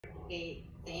Okay,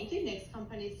 thank you. Next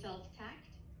company is SelfTact.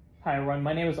 Hi everyone,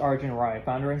 my name is Arjun Rai,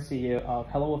 founder and CEO of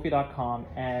HelloWoofy.com,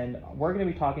 and we're going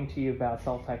to be talking to you about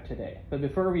SelfTact today. But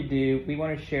before we do, we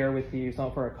want to share with you some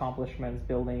of our accomplishments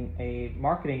building a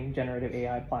marketing generative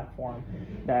AI platform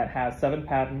that has 7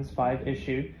 patents, 5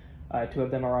 issued. 2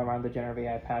 of them are around the generative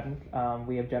AI patent.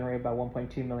 We have generated about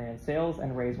 1.2 million in sales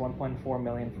and raised 1.4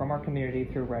 million from our community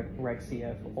through Reg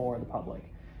CF or the public.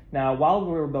 Now, while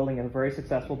we were building a very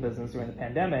successful business during the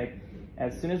pandemic,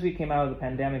 as soon as we came out of the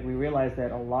pandemic, we realized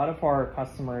that a lot of our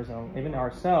customers, and even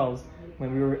ourselves,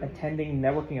 when we were attending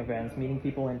networking events, meeting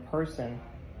people in person,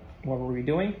 what were we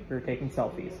doing? We were taking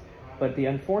selfies. But the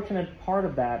unfortunate part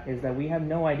of that is that we have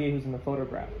no idea who's in the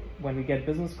photograph. When we get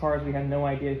business cards, we have no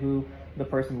idea who the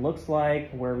person looks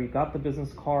like, where we got the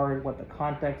business card, what the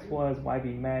context was, why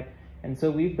we met. And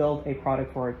so we built a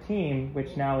product for our team,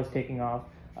 which now is taking off.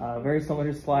 Very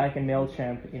similar to Slack and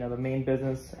MailChimp, the main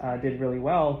business did really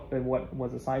well, but what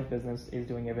was a side business is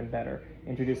doing even better,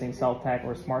 introducing SelfTact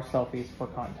or smart selfies for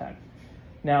contact.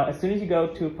 Now, as soon as you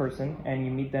go to a person and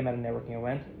you meet them at a networking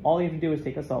event, all you have to do is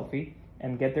take a selfie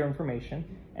and get their information,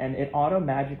 and it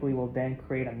automatically will then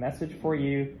create a message for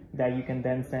you that you can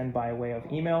then send by way of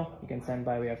email, you can send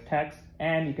by way of text,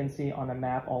 and you can see on a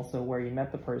map also where you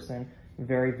met the person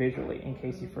very visually in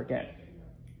case you forget.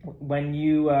 When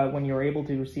you're able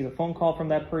to receive a phone call from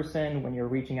that person, when you're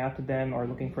reaching out to them or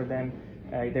looking for them,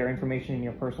 their information in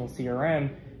your personal CRM,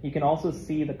 you can also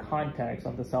see the context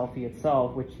of the selfie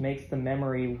itself, which makes the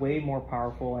memory way more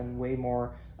powerful and way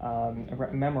more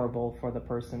memorable for the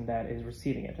person that is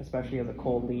receiving it, especially as a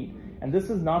cold lead. And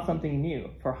this is not something new.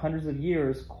 For hundreds of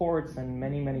years, courts and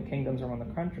many kingdoms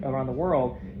around the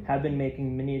world have been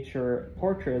making miniature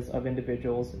portraits of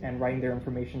individuals and writing their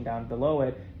information down below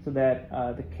it so that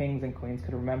the kings and queens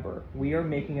could remember. We are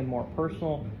making it more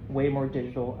personal, way more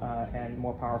digital, and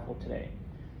more powerful today.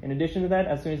 In addition to that,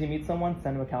 as soon as you meet someone,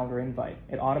 send them a calendar invite.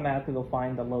 It automatically will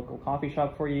find the local coffee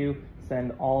shop for you,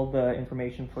 send all the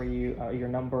information for you, your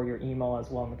number, your email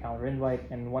as well in the calendar invite,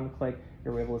 and in one click,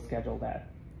 you're able to schedule that.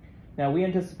 Now, we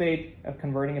anticipate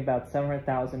converting about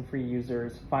 700,000 free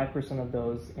users, 5% of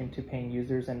those into paying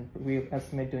users, and we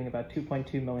estimate doing about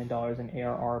 $2.2 million in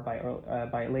ARR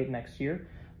by late next year.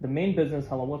 The main business,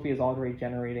 HelloWoofy, is already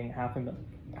generating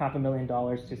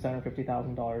 $500,000 to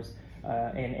 $750,000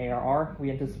 in ARR.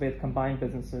 We anticipate combined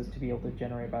businesses to be able to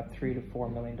generate about $3 to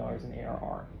 $4 million in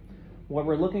ARR. What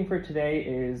we're looking for today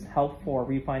is help for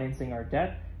refinancing our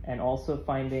debt and also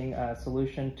finding a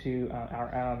solution to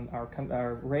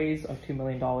our raise of $2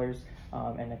 million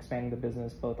and expanding the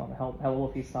business both on the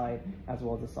HelloWoofy side as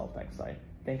well as the SelfTact side.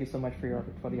 Thank you so much for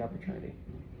the opportunity.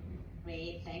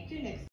 Great, thank you. Next.